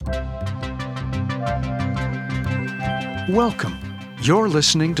Welcome. You're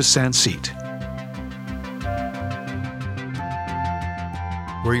listening to Sancit,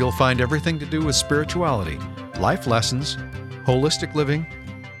 where you'll find everything to do with spirituality, life lessons, holistic living,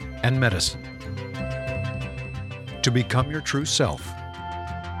 and medicine. To become your true self.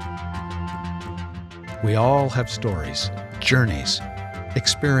 We all have stories, journeys,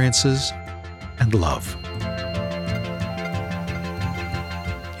 experiences, and love.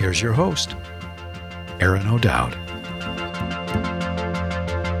 Here's your host, Aaron O'Dowd.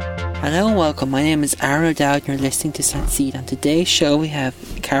 Hello and welcome. My name is Aaron O'Dowd and you're listening to Sancit. On today's show we have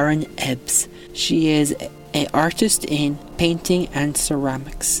Karen Ebbs. She is an artist in painting and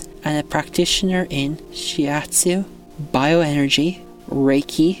ceramics and a practitioner in Shiatsu, bioenergy,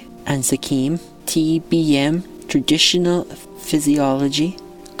 Reiki and Zakim, TBM, traditional physiology,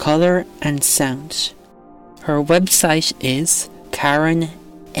 colour and sound. Her website is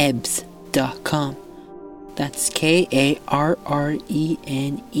KarenEbbs.com. That's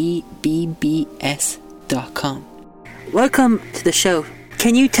KarenEbbs.com. Welcome to the show.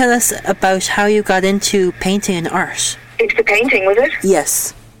 Can you tell us about how you got into painting and art? Into the painting, was it?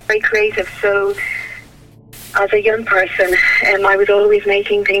 Yes. Very creative. So, as a young person, I was always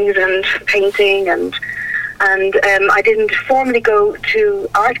making things and painting, and I didn't formally go to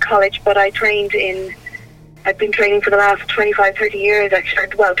art college, but I've been training for the last 25, 30 years,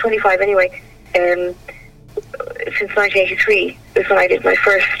 actually, well, 25 anyway. Since 1983 is when I did my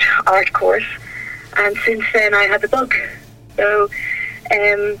first art course, and since then I had the bug. So,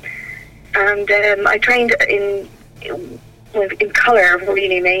 I trained in colour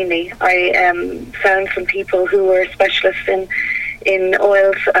really mainly. I found some people who were specialists in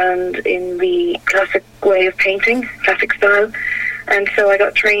oils and in the classic way of painting, classic style, and so I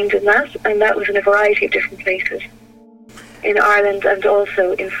got trained in that, and that was in a variety of different places in Ireland and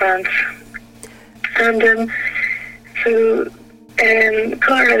also in France. And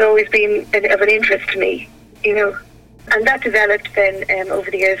colour has always been of an interest to me, you know. And that developed then over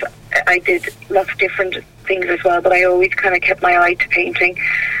the years. I did lots of different things as well, but I always kind of kept my eye to painting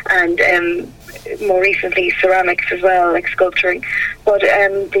and more recently ceramics as well, like sculpturing. But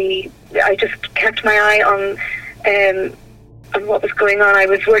I just kept my eye on what was going on. I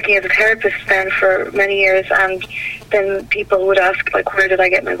was working as a therapist then for many years, and then people would ask, like, where did I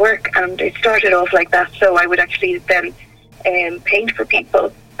get my work? And it started off like that. So I would actually then paint for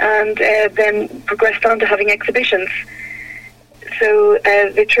people, and then progressed on to having exhibitions. So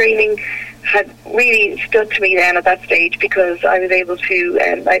the training had really stood to me then at that stage, because I was able to,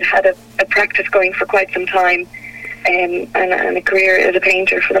 I'd had a practice going for quite some time, and a career as a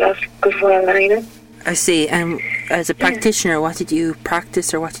painter for the last good while now, you know. I see. And as a practitioner, what did you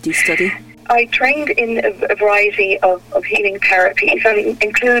practice or what did you study? I trained in a variety of healing therapies, and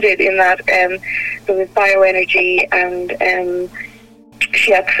included in that there was bioenergy and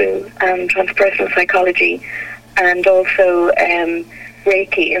Shiatsu and transpersonal psychology, and also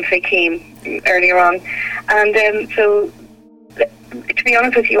Reiki and Zakim earlier on. And so, to be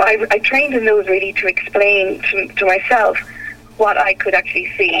honest with you, I trained in those really to explain to myself what I could actually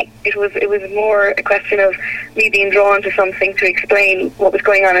see. It was more a question of me being drawn to something to explain what was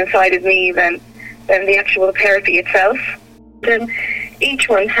going on inside of me than the actual therapy itself. Then each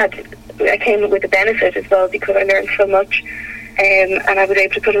one I came with a benefit as well, because I learned so much, and I was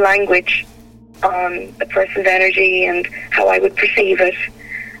able to put a language on a person's energy and how I would perceive it,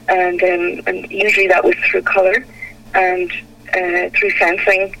 and usually that was through colour and through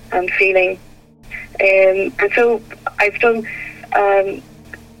sensing and feeling. And so I've done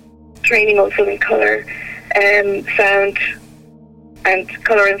training also in colour, sound, and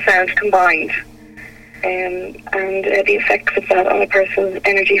colour and sound combined, and the effects of that on a person's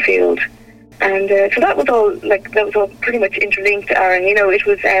energy field. And so that was all pretty much interlinked, Aaron. You know, it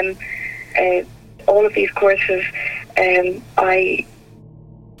was all of these courses. I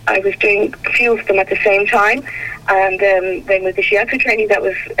was doing a few of them at the same time, and then with the Shiatsu training, that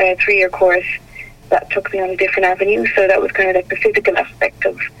was a 3-year course that took me on a different avenue. So that was kind of like the physical aspect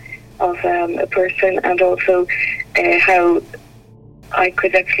of a person, and also how I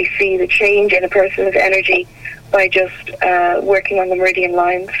could actually see the change in a person's energy by just working on the meridian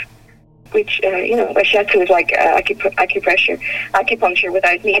lines, which a shiatsu is like acupuncture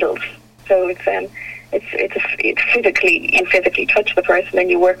without needles. So it's physically, you physically touch the person and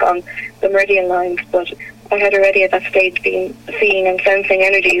you work on the meridian lines. But I had already at that stage been seeing and sensing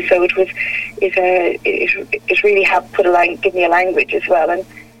energy, so it really helped give me a language as well. And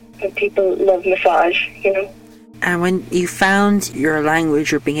people love massage, you know. And when you found your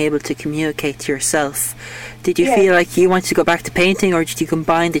language or being able to communicate to yourself, Did you feel like you wanted to go back to painting, or did you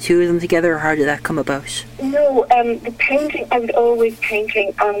combine the two of them together, or how did that come about? No, the painting, I was always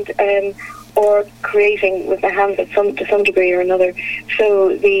painting and or creating with my hands to some degree or another.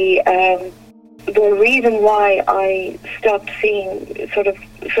 So the reason why I stopped seeing sort of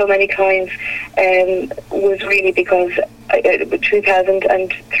so many clients was really because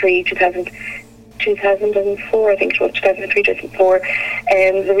 2003, 2004, I think it was 2003, 2004.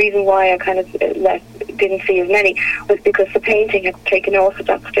 The reason why I kind of didn't see as many was because the painting had taken off at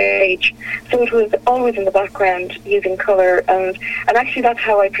that stage. So it was always in the background using colour, and actually that's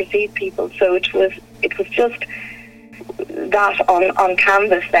how I perceived people. So it was just that on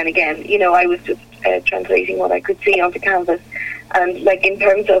canvas. Then again, I was just translating what I could see onto canvas, and like in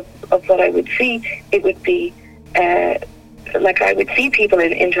terms of what I would see, it would be like I would see people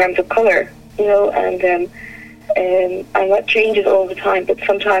in terms of colour. And that changes all the time, but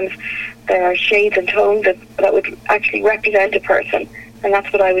sometimes there are shades and tones that would actually represent a person, and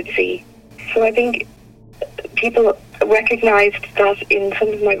that's what I would see. So I think people recognised that in some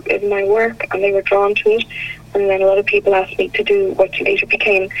of my work, and they were drawn to it, and then a lot of people asked me to do what later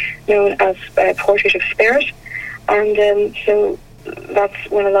became known as Portrait of Spirit, and so that's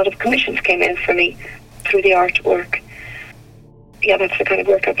when a lot of commissions came in for me through the artwork. Yeah, that's the kind of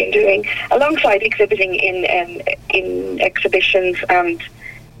work I've been doing, alongside exhibiting in exhibitions, and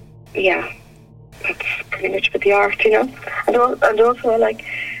yeah, that's pretty much with the art, And also, like,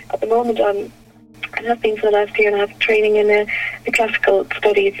 at the moment, I have been for the last year, and I have training in the classical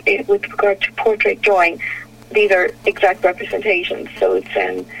studies with regard to portrait drawing. These are exact representations, so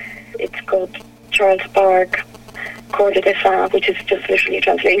it's called Charles Barg Cours de Dessin, which is just literally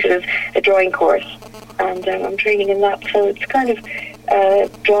translated as a drawing course. And I'm training in that, so it's kind of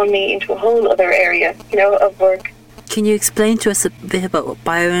drawn me into a whole other area, of work. Can you explain to us a bit about what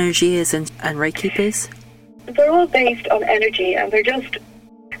bioenergy is and Reiki is? They're all based on energy, and they're just...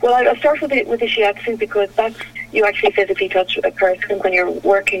 Well, I'll start with the Shiatsu, because that's... You actually physically touch a person when you're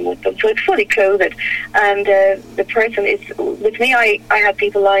working with them, so it's fully clothed, and the person is... With me, I had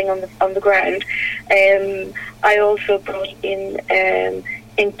people lying on the ground. I also brought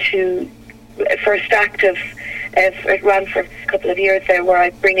into... First active, it ran for a couple of years there, where I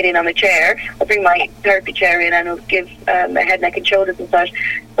bring it in on a chair. I bring my therapy chair in, and I'll give a head, neck and shoulders massage.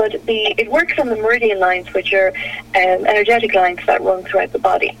 But it works on the meridian lines, which are energetic lines that run throughout the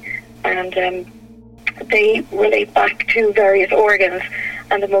body, and they relate back to various organs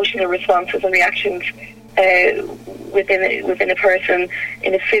and emotional responses and reactions within a person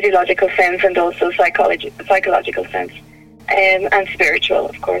in a physiological sense, and also psychological sense, and spiritual,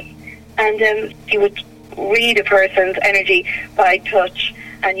 of course. And you would read a person's energy by touch,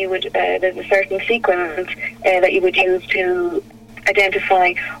 and you would there's a certain sequence that you would use to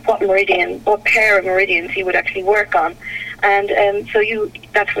identify what pair of meridians you would actually work on, and so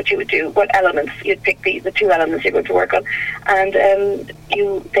that's what you would do. What elements you'd pick the two elements you're going to work on, and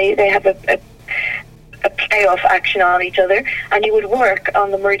they have a playoff action on each other, and you would work on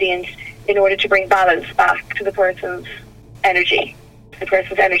the meridians in order to bring balance back to the person's energy. The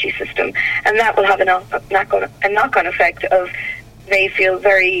person's energy system, and that will have a knock-on effect of they feel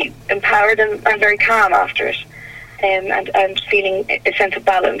very empowered and very calm after it, and feeling a sense of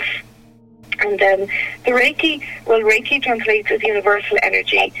balance. And the Reiki translates as universal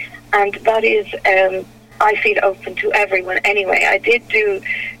energy, and that is I feel open to everyone anyway. I did do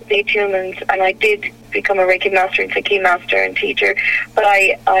the attunements, and I did become a Reiki master and Sankey master and teacher, but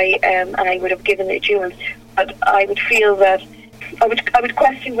I would have given the attunements, but I would feel that I would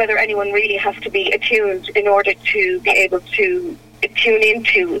question whether anyone really has to be attuned in order to be able to tune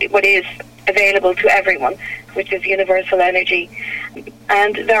into what is available to everyone, which is universal energy.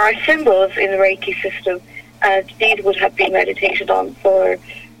 And there are symbols in the Reiki system, and these would have been meditated on for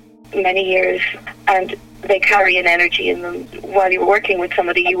many years, and they carry an energy in them. While you're working with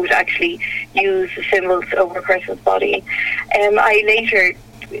somebody, you would actually use the symbols over a person's body.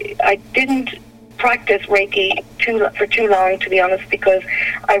 I didn't practice Reiki for too long, to be honest, because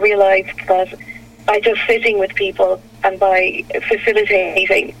I realized that by just sitting with people and by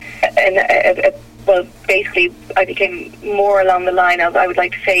facilitating, well, basically I became more along the line of, I would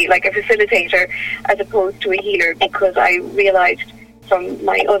like to say, like a facilitator as opposed to a healer, because I realized from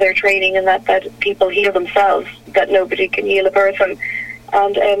my other training and that people heal themselves, that nobody can heal a person,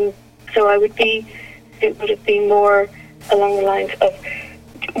 and so it would have been more along the lines of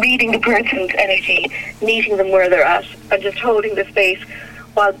reading the person's energy, meeting them where they're at, and just holding the space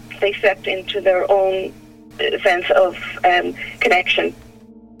while they stepped into their own sense of connection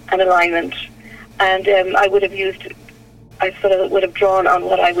and alignment. And I would have drawn on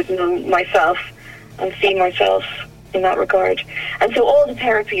what I would know myself, and see myself in that regard. And so all the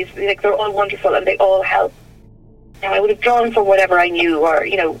therapies, like, they're all wonderful and they all help. Now, I would have drawn from whatever I knew, or,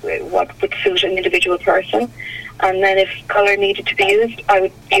 you know, what would suit an individual person. And then if colour needed to be used, I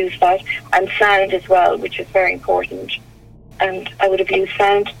would use that. And sound as well, which is very important. And I would have used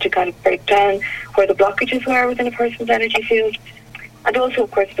sound to kind of break down where the blockages were within a person's energy field. And also,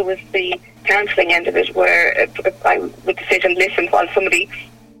 of course, there was the counselling end of it, where I would sit and listen while somebody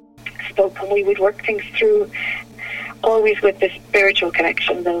spoke, and we would work things through, always with this spiritual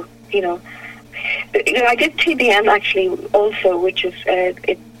connection, though, you know. I did TBM actually also, which is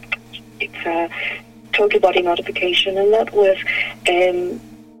it's total body modification, and that was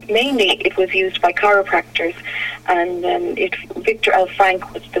mainly it was used by chiropractors, and Victor L.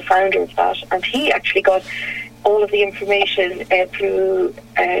 Frank was the founder of that, and he actually got all of the information through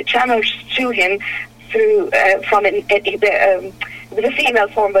channeled to him through from it was a female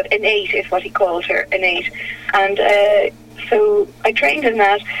form, but innate is what he called her, innate, and so I trained in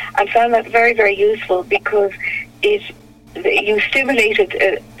that and found that very, very useful, because you stimulated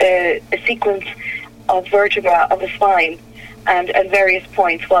a sequence of vertebra of the spine and various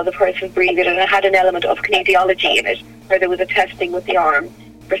points while the person breathed, and it had an element of kinesiology in it, where there was a testing with the arm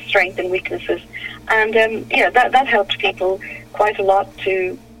for strength and weaknesses. And that helped people quite a lot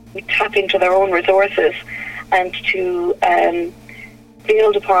to tap into their own resources and to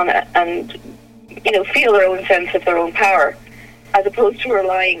build upon it and, you know, feel their own sense of their own power, as opposed to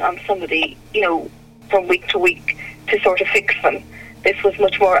relying on somebody, you know, from week to week to sort of fix them. This was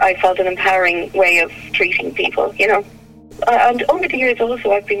much more, I felt, an empowering way of treating people, you know. And over the years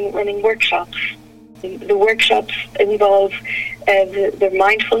also I've been running workshops. The workshops involve the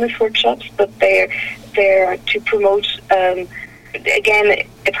mindfulness workshops, but they're to promote, again,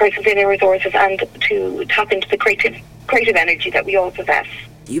 a person's inner resources and to tap into the creative energy that we all possess.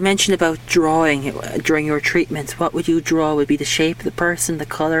 You mentioned about drawing during your treatments. What would you draw? Would be the shape of the person, the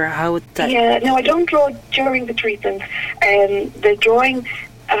colour? How would that? Yeah, no, I don't draw during the treatment. The drawing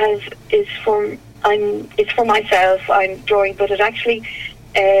is for myself. I'm drawing, but it actually,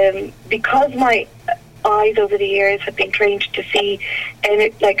 because my eyes over the years have been trained to see, and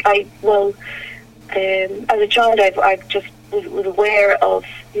as a child, I've just was aware of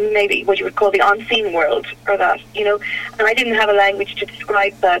maybe what you would call the unseen world, or that, you know, and I didn't have a language to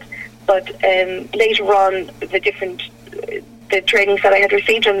describe that, but later on, the trainings that I had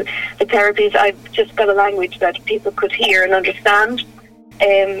received and the therapies, I've just got a language that people could hear and understand.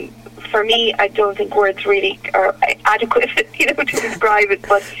 For me, I don't think words really are adequate, you know, to describe it,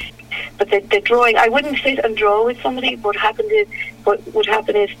 but the drawing, I wouldn't sit and draw with somebody. What would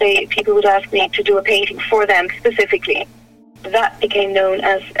happen is people would ask me to do a painting for them specifically. That became known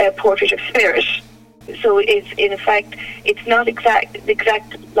as a portrait of spirit. So it's, in effect, it's not the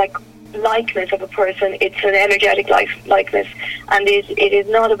exact likeness of a person. It's an energetic likeness, and it is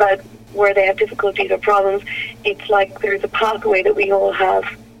not about where they have difficulties or problems. It's like there's a pathway that we all have,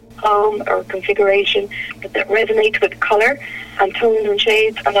 home or configuration, that resonates with colour and tones and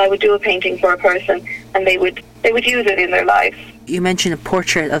shades, and I would do a painting for a person, and they would use it in their lives. You mentioned a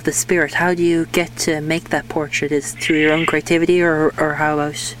portrait of the spirit. How do you get to make that portrait? Is it through your own creativity, or how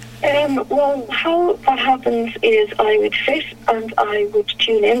about? Well, how that happens is I would sit and I would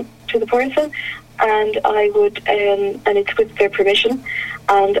tune in to the person, and I would, and it's with their permission,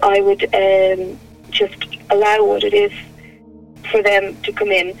 and I would just allow what it is for them to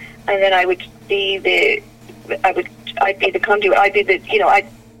come in, and then I would be I'd be the conduit. I'd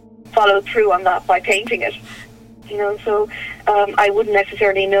follow through on that by painting it. You know, so I wouldn't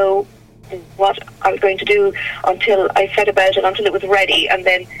necessarily know what I was going to do until I set about it, until it was ready, and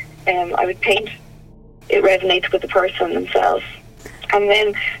then I would paint. It resonates with the person themselves. And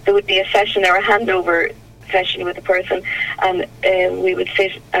then there would be a session or a handover session with the person, and we would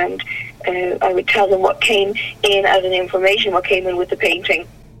sit and I would tell them what came in as an information, what came in with the painting,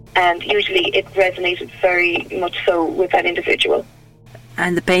 and usually it resonated very much so with that individual.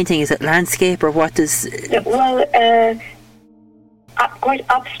 And the painting, is it landscape, or what does... Well, quite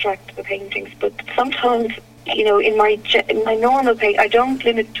abstract, the paintings, but sometimes, you know, in my normal paint, I don't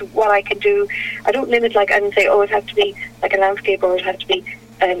limit to what I can do. I don't limit, like, and say, oh, it has to be like a landscape, or it has to be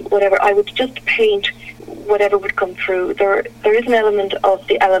whatever. I would just paint whatever would come through. There is an element of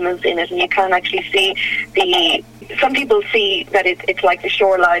the elements in it, and you can actually see some people see that it's like the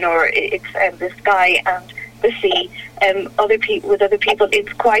shoreline, or it's the sky and the sea. With other people,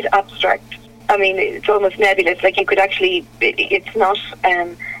 it's quite abstract. I mean, it's almost nebulous. Like, you could actually, it's not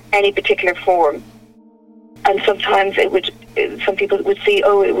any particular form. And sometimes some people would see,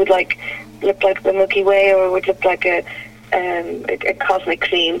 oh, it would look like the Milky Way, or it would look like a cosmic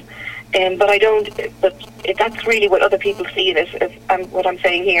scene. But I don't. But that's really what other people see it as what I'm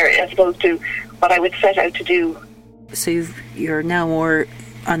saying here, as opposed to what I would set out to do. So you're now more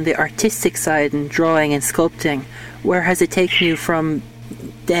on the artistic side and drawing and sculpting. Where has it taken you from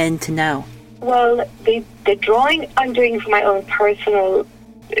then to now? Well, the drawing I'm doing for my own personal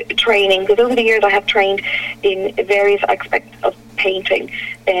training, because over the years I have trained in various aspects of painting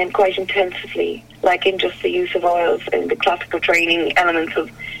quite intensively, like in just the use of oils and the classical training elements of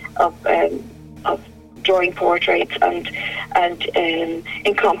drawing portraits and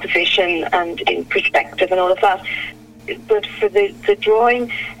in composition and in perspective and all of that. But for the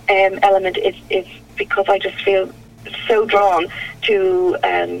drawing element is because I just feel so drawn to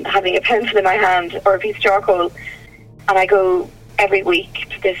having a pencil in my hand or a piece of charcoal, and I go every week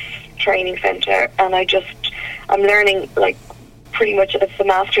to this training centre, and I'm learning like pretty much as the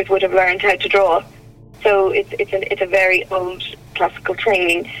masters would have learned how to draw. So it's a very old classical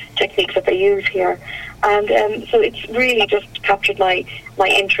training techniques that they use here, and so it's really just captured my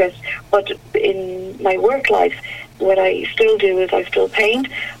interest. But in my work life, what I still do is I still paint,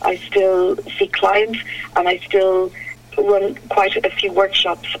 I still see clients, and I still run quite a few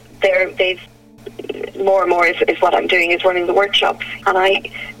workshops. They've more and more is what I'm doing, is running the workshops, and I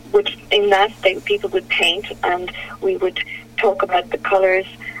would, in that, people would paint, and we would talk about the colours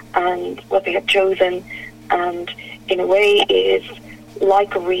and what they had chosen, and in a way it is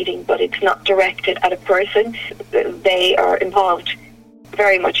like a reading, but it's not directed at a person. They are involved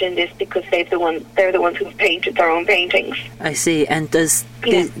very much in this because they're the ones who've painted their own paintings. I see. And does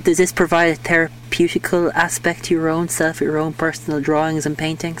this provide a therapeutical aspect to your own self, your own personal drawings and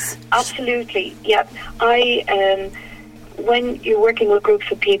paintings? Absolutely, yeah. When you're working with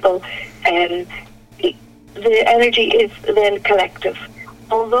groups of people, the energy is then collective.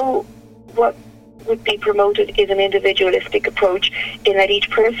 Although what would be promoted is an individualistic approach in that each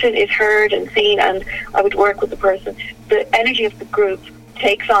person is heard and seen, and I would work with the person, the energy of the group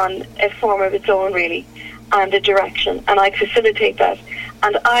takes on a form of its own, really, and a direction, and I facilitate that.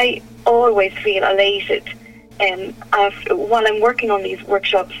 And I always feel elated while I'm working on these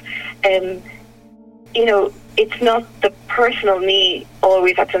workshops. It's not the personal me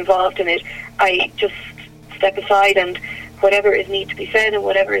always that's involved in it. I just step aside, and whatever is need to be said and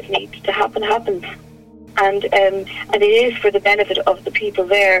whatever is need to happen happens, and it is for the benefit of the people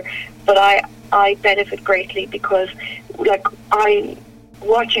there. But I benefit greatly because, like, I'm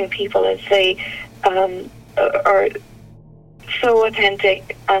watching people as they are so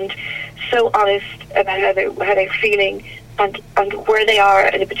authentic and so honest about how they're feeling and where they are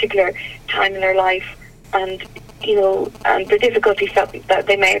at a particular time in their life, and and the difficulties that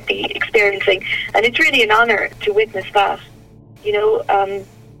they may be experiencing, and it's really an honour to witness that,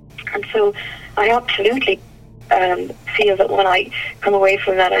 and so I absolutely feel that when I come away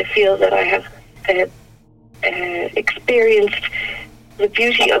from that, I feel that I have experienced the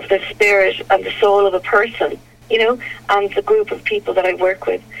beauty of the spirit and the soul of a person, and the group of people that I work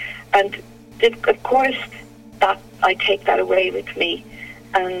with, and of course that I take that away with me,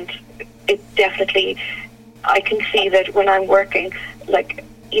 and it definitely, I can see that when I'm working,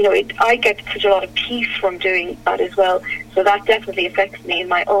 I get such a lot of peace from doing that as well. So that definitely affects me in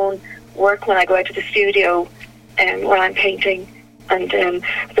my own work when I go out to the studio and when I'm painting. And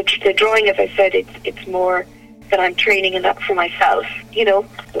the drawing, as I said, it's more that I'm training in that for myself. Does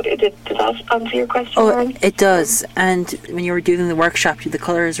that answer your question? Oh, Aaron? It does. And when you were doing the workshop, do the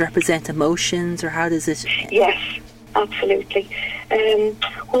colours represent emotions, or how does it? Yes, absolutely.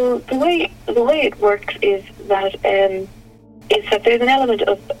 Well, the way it works is that there's an element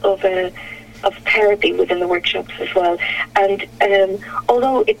of therapy within the workshops as well. And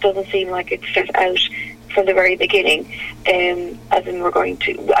although it doesn't seem like it's set out from the very beginning, as in we're going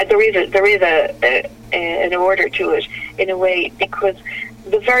to, there is an order to it in a way, because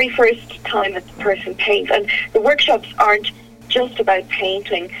the very first time that the person paints, and the workshops aren't just about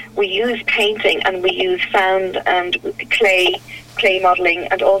painting. We use painting and we use sound and clay modelling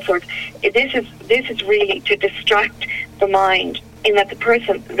and all sorts. This is really to distract the mind, in that the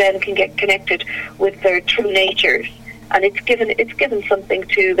person then can get connected with their true natures, and it's given something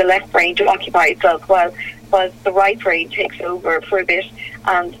to the left brain to occupy itself, while the right brain takes over for a bit,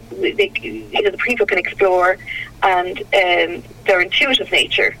 and the people can explore and their intuitive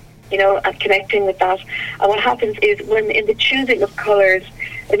nature, and connecting with that. And what happens is, when in the choosing of colours,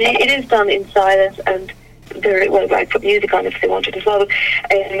 and it is done in silence, and I put music on if they wanted as well,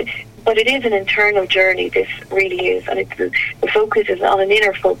 but it is an internal journey, this really is, and the focus is on an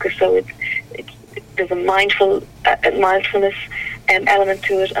inner focus, so there's a mindfulness element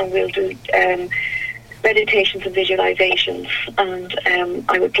to it, and we'll do meditations and visualizations, and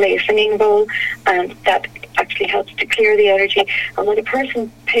I would play a singing bowl, and that actually helps to clear the energy. And when a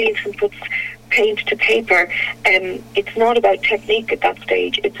person paints and puts paint to paper, it's not about technique at that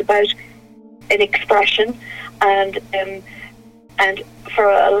stage, it's about an expression, and for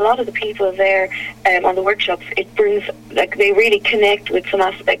a lot of the people there on the workshops, it brings, like, they really connect with some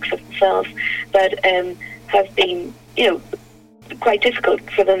aspects of themselves that have been, quite difficult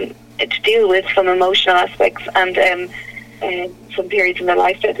for them to deal with, some emotional aspects, and some periods in their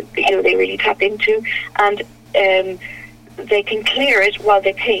life that they really tap into, and they can clear it while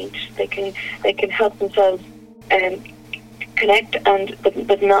they paint. They can help themselves connect,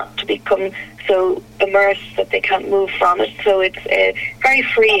 but not to become so immersed that they can't move from it. So it's very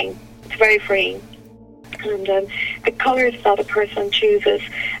freeing. It's very freeing. And the colours that a person chooses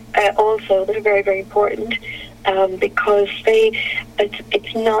also, they're very, very important, because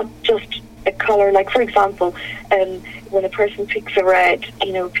it's not just a colour. Like, for example, when a person picks a red,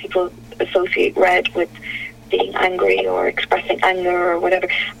 people associate red with being angry or expressing anger or whatever,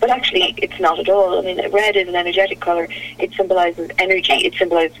 but actually it's not at all. I mean, red is an energetic colour. It symbolises energy. It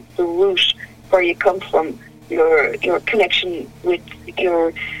symbolises the root where you come from, your connection with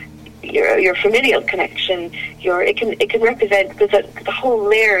your familial connection. It can represent the whole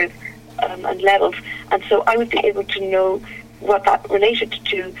layers and levels, and so I would be able to know what that related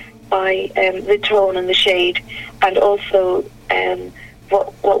to by the tone and the shade, and also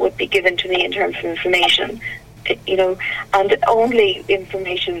what would be given to me in terms of information, and only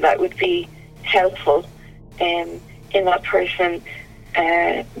information that would be helpful in that person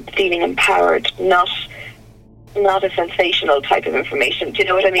feeling empowered, not a sensational type of information. Do you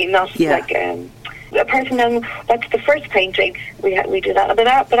know what I mean? Not like a person. That's the first painting we do that, but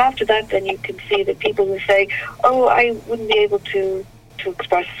after that, then you can see the people who say, "Oh, I wouldn't be able to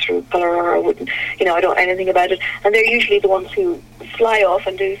express through colour, or I wouldn't, I don't know anything about it," and they're usually the ones who fly off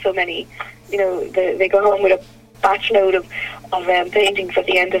and do so many. They go home with a batch load of paintings at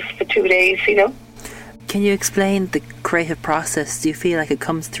the end of the 2 days. Can you explain the creative process? Do you feel like it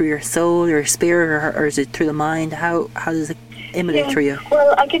comes through your soul, your spirit, or is it through the mind? How does it emanate through you?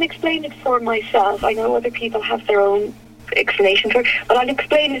 Well, I can explain it for myself. I know other people have their own explanation for it, but I'll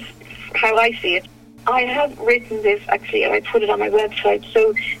explain it how I see it. I have written this actually, and I put it on my website,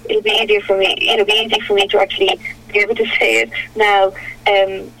 so it'll be easier for me. It'll be easy for me to actually be able to say it now.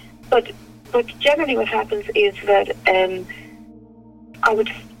 But generally, what happens is that I would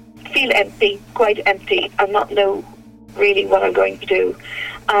feel empty, quite empty, and not know really what I'm going to do.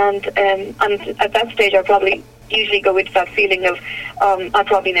 And at that stage, I probably usually go into that feeling of I'm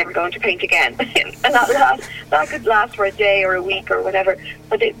probably never going to paint again, and that could last for a day or a week or whatever.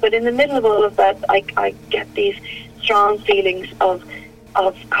 But in the middle of all of that, I get these strong feelings of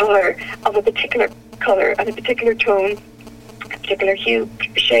colour, of a particular colour and a particular tone, a particular hue,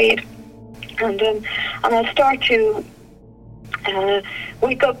 shade, and I'll start to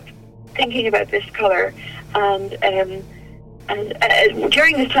wake up thinking about this colour, and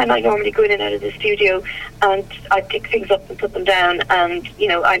during this time I normally go in and out of the studio, and I pick things up and put them down, and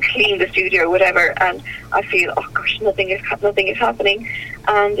I clean the studio or whatever, and I feel, oh gosh, nothing is happening,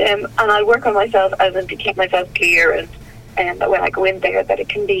 and I work on myself as in to keep myself clear, and when I go in there, that it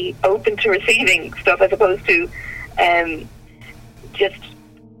can be open to receiving stuff as opposed to just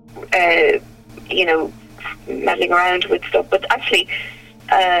meddling around with stuff. But actually,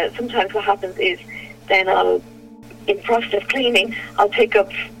 sometimes what happens is then in the process of cleaning, I'll pick up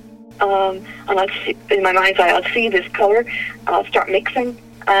and I'll see, in my mind's eye, I'll see this colour, I'll start mixing,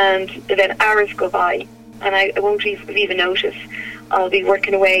 and then hours go by and I won't even notice. I'll be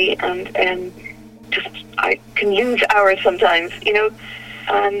working away, and just I can use hours sometimes,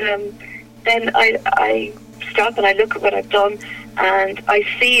 and then I stop and I look at what I've done, and I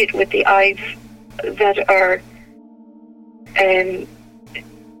see it with the eyes that are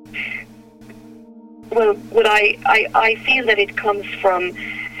what I feel that it comes from,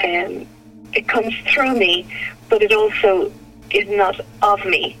 it comes through me, but it also is not of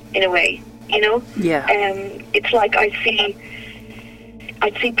me in a way, Yeah. It's like I see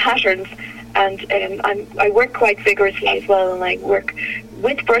patterns, and I work quite vigorously as well, and I work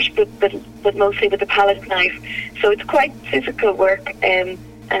with brush, but mostly with a palette knife. So it's quite physical work, and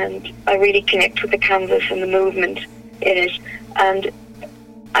I really connect with the canvas and the movement in it,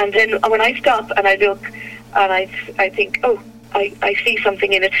 and then when I stop and I look and I think, oh, I see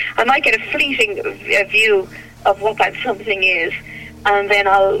something in it, I might get a fleeting view of what that something is, and then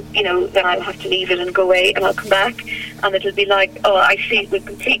I'll have to leave it and go away, and I'll come back and it'll be like, oh, I see it with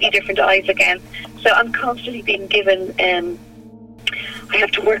completely different eyes again. So I'm constantly being given, I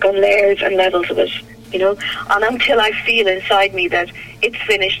have to work on layers and levels of it, you know. And until I feel inside me that it's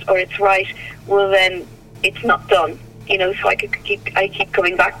finished or it's right, well then it's not done, you know. So I keep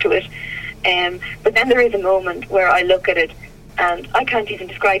coming back to it. But then there is a moment where I look at it, and I can't even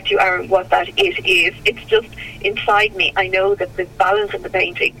describe to you, Aaron, what that it is. It's just inside me. I know that the balance of the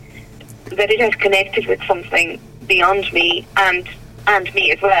painting, that it has connected with something beyond me and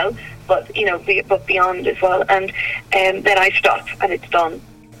me as well, but you know, but beyond as well. And then I stop, and it's done.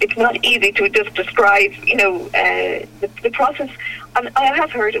 It's not easy to just describe, you know, the process. And I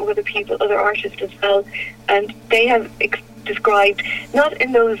have heard of other people, other artists as well, and they have described not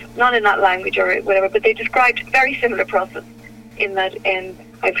in that language or whatever, but they described very similar process. In that,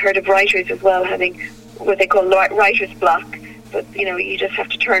 I've heard of writers as well having what they call writer's block, but you know, you just have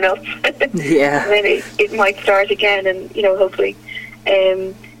to turn up. Yeah. And then it might start again, and you know, hopefully,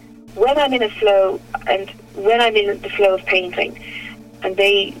 when I'm in a flow, and when I'm in the flow of painting, and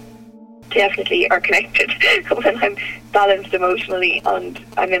they definitely are connected. When I'm balanced emotionally and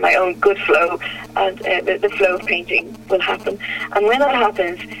I'm in my own good flow, and the flow of painting will happen. And when that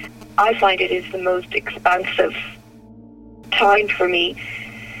happens, I find it is the most expansive time for me,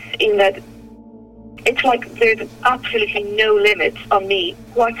 in that it's like there's absolutely no limits on me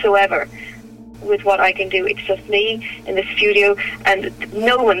whatsoever with what I can do. It's just me in the studio, and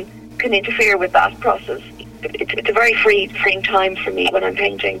no one can interfere with that process. It's a very freeing time for me when I'm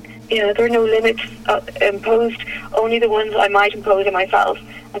painting. You know, there are no limits imposed, only the ones I might impose on myself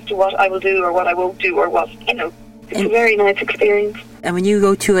as to what I will do or what I won't do, or what, you know. It's a very nice experience. And when you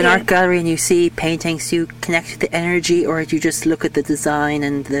go to an art gallery and you see paintings, do you connect with the energy, or do you just look at the design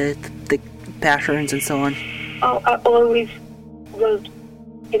and the patterns and so on? Oh, I always will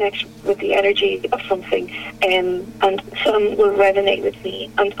connect with the energy of something, and some will resonate with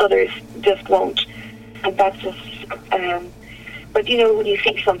me and others just won't. And that's just, but you know, when you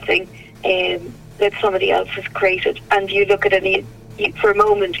see something that somebody else has created, and you look at it, and for a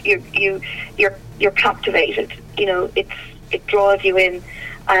moment you're captivated. You know, it draws you in,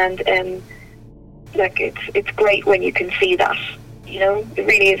 and like it's great when you can see that. You know, it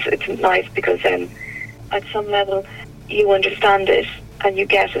really is. It's nice because at some level you understand it and you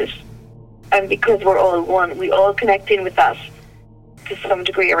get it, and because we're all one, we all connect in with that to some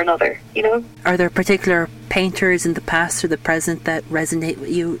degree or another, you know. Are there particular painters in the past or the present that resonate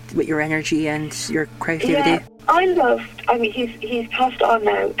with you, with your energy and your creativity? Yeah, I mean, he's passed on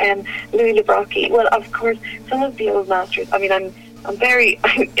now, Louis Lebrocki. Well, of course, some of the old masters, I mean, I'm very,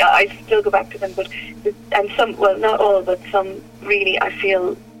 I still go back to them, but, and some, well, not all, but some really, I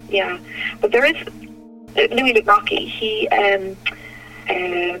feel, yeah. But there is, Louis Lebrocki, he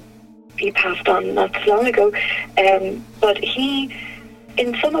passed on not so long ago, but he,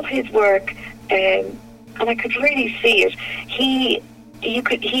 in some of his work, and I could really see it, he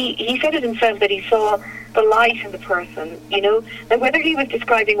said it himself that he saw the light in the person, you know. Now, whether he was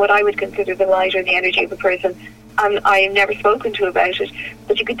describing what I would consider the light or the energy of a person, I have never spoken to about it,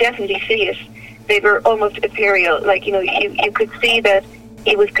 but you could definitely see it. They were almost ethereal, like, you know, you could see that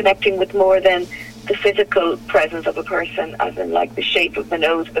he was connecting with more than the physical presence of a person, as in like the shape of the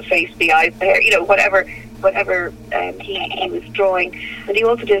nose, the face, the eyes, the hair, you know, whatever he was drawing. And he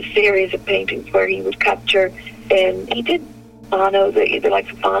also did a series of paintings where he would capture, he did Bono, the likes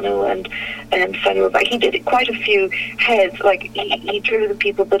of Bono and Samuel Beckett. He did quite a few heads, like he drew the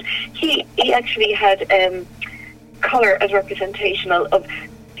people, but he actually had colour as representational of,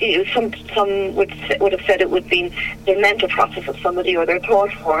 you know, some would have said it would be the mental process of somebody, or their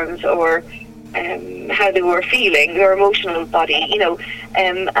thought forms, or how they were feeling, their emotional body, you know.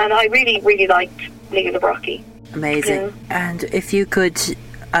 And I really, really liked Leo Lebrocki. Amazing. Yeah. And if you could,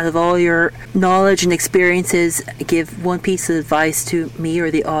 out of all your knowledge and experiences, give one piece of advice to me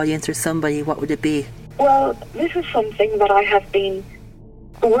or the audience or somebody, what would it be? Well, this is something that I have been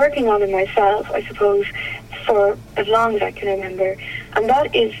working on in myself, I suppose, for as long as I can remember, and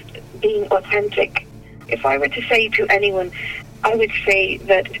that is being authentic. If I were to say to anyone, I would say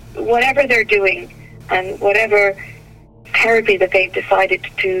that whatever they're doing and whatever therapy that they've decided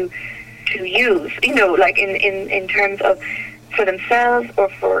to use, you know, like in terms of for themselves or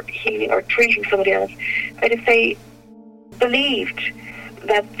for healing or treating somebody else, that if they believed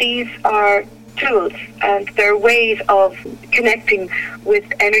that these are tools and they're ways of connecting with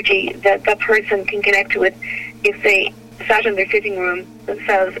energy that that person can connect with if they sat in their sitting room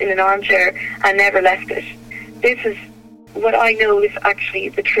themselves in an armchair and never left it. This is what I know is actually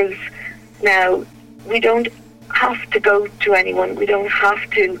the truth. Now, we don't have to go to anyone. We don't have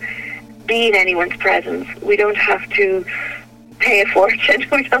to be in anyone's presence. We don't have to pay a fortune.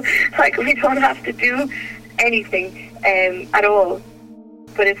 We don't have to do anything at all.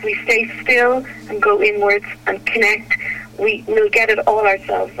 But if we stay still and go inwards and connect, we'll get it all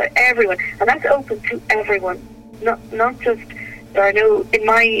ourselves, for everyone. And that's open to everyone. Not just, there are no, in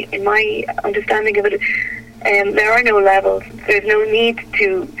my understanding of it, there are no levels. There's no need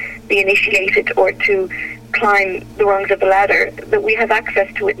to be initiated or to climb the rungs of the ladder. That we have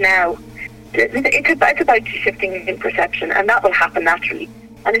access to it now. It's about shifting in perception, and that will happen naturally.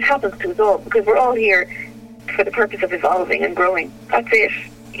 And it happens to us all, because we're all here for the purpose of evolving and growing. That's it,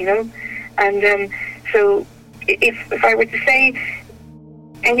 you know. And so if I were to say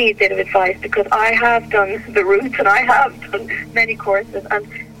any bit of advice, because I have done the routes and I have done many courses,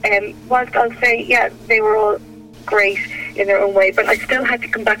 and whilst I'll say, yeah, they were all great in their own way, but I still had to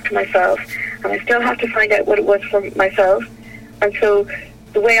come back to myself, and I still have to find out what it was for myself. And so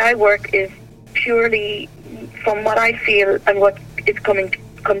the way I work is purely from what I feel and what is come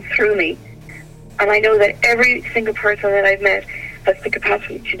through me. And I know that every single person that I've met has the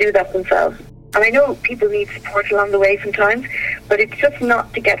capacity to do that themselves. And I know people need support along the way sometimes, but it's just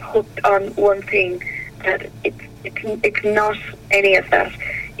not to get hooked on one thing. That it's not any of that.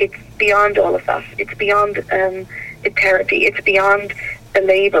 It's beyond all of that. It's beyond a therapy. It's beyond a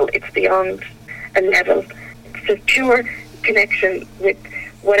label. It's beyond a level. It's just pure connection with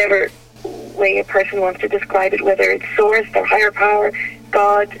whatever way a person wants to describe it, whether it's source, their higher power,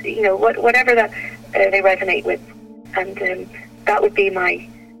 God, you know, whatever that they resonate with. And that would be my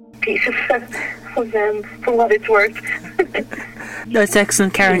piece of them, for what it's worth. That's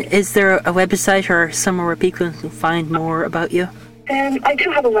excellent, Karen. Is there a website or somewhere where people can find more about you? I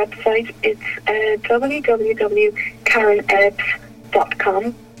do have a website. It's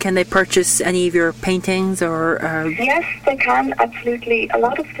www.karenebbs.com. Can they purchase any of your paintings or? Yes, they can, absolutely. A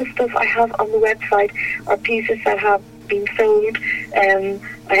lot of the stuff I have on the website are pieces that have been sold. I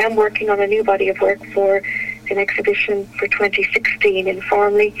am working on a new body of work for an exhibition for 2016 in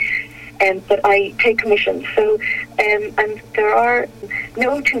Farmleigh, but I take commissions. So, and there are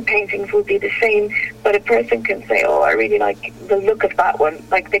no two paintings will be the same, but a person can say, oh, I really like the look of that one.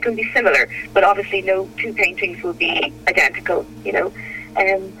 Like, they can be similar, but obviously no two paintings will be identical, you know.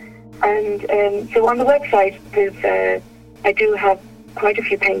 So on the website, there's I do have quite a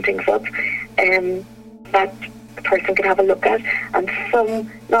few paintings up that a person can have a look at, and some,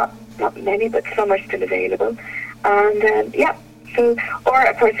 not many, but some are still available. And so, or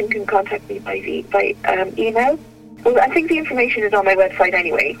a person can contact me by email. Well, I think the information is on my website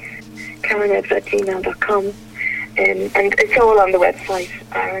anyway, karenebbs@gmail.com, and it's all on the website,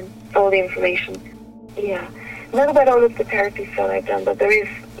 and all the information. Yeah. Not about all of the therapies that I've done, but there is,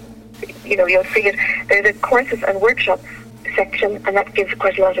 you know, you'll see it. There's a courses and workshop section, and that gives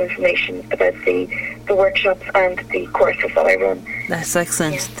quite a lot of information about the workshops and the courses that I run. That's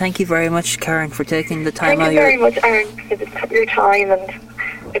excellent. Yeah. Thank you very much, Karen, for taking the time. Thank you very much, Aaron, for your time, and I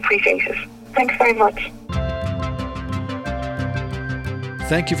appreciate it. Thanks very much.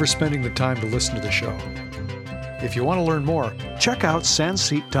 Thank you for spending the time to listen to the show. If you want to learn more, check out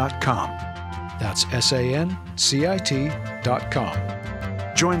Sancit.com. That's SANCIT.com.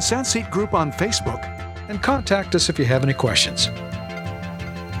 Join Sancit Group on Facebook and contact us if you have any questions.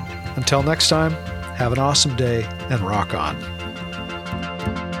 Until next time, have an awesome day and rock on.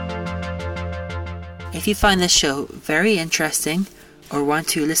 If you find this show very interesting or want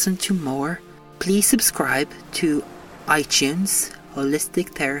to listen to more, please subscribe to iTunes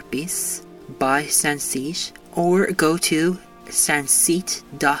Holistic Therapies by Sancit, or go to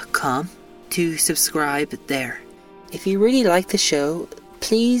sancit.com to subscribe there. If you really like the show,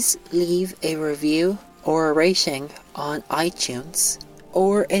 please leave a review or a rating on iTunes,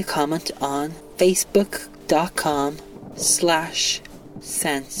 or a comment on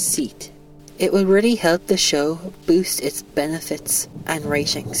facebook.com/Sancit. It will really help the show boost its benefits and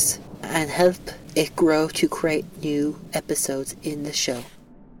ratings, and help it grow to create new episodes in the show.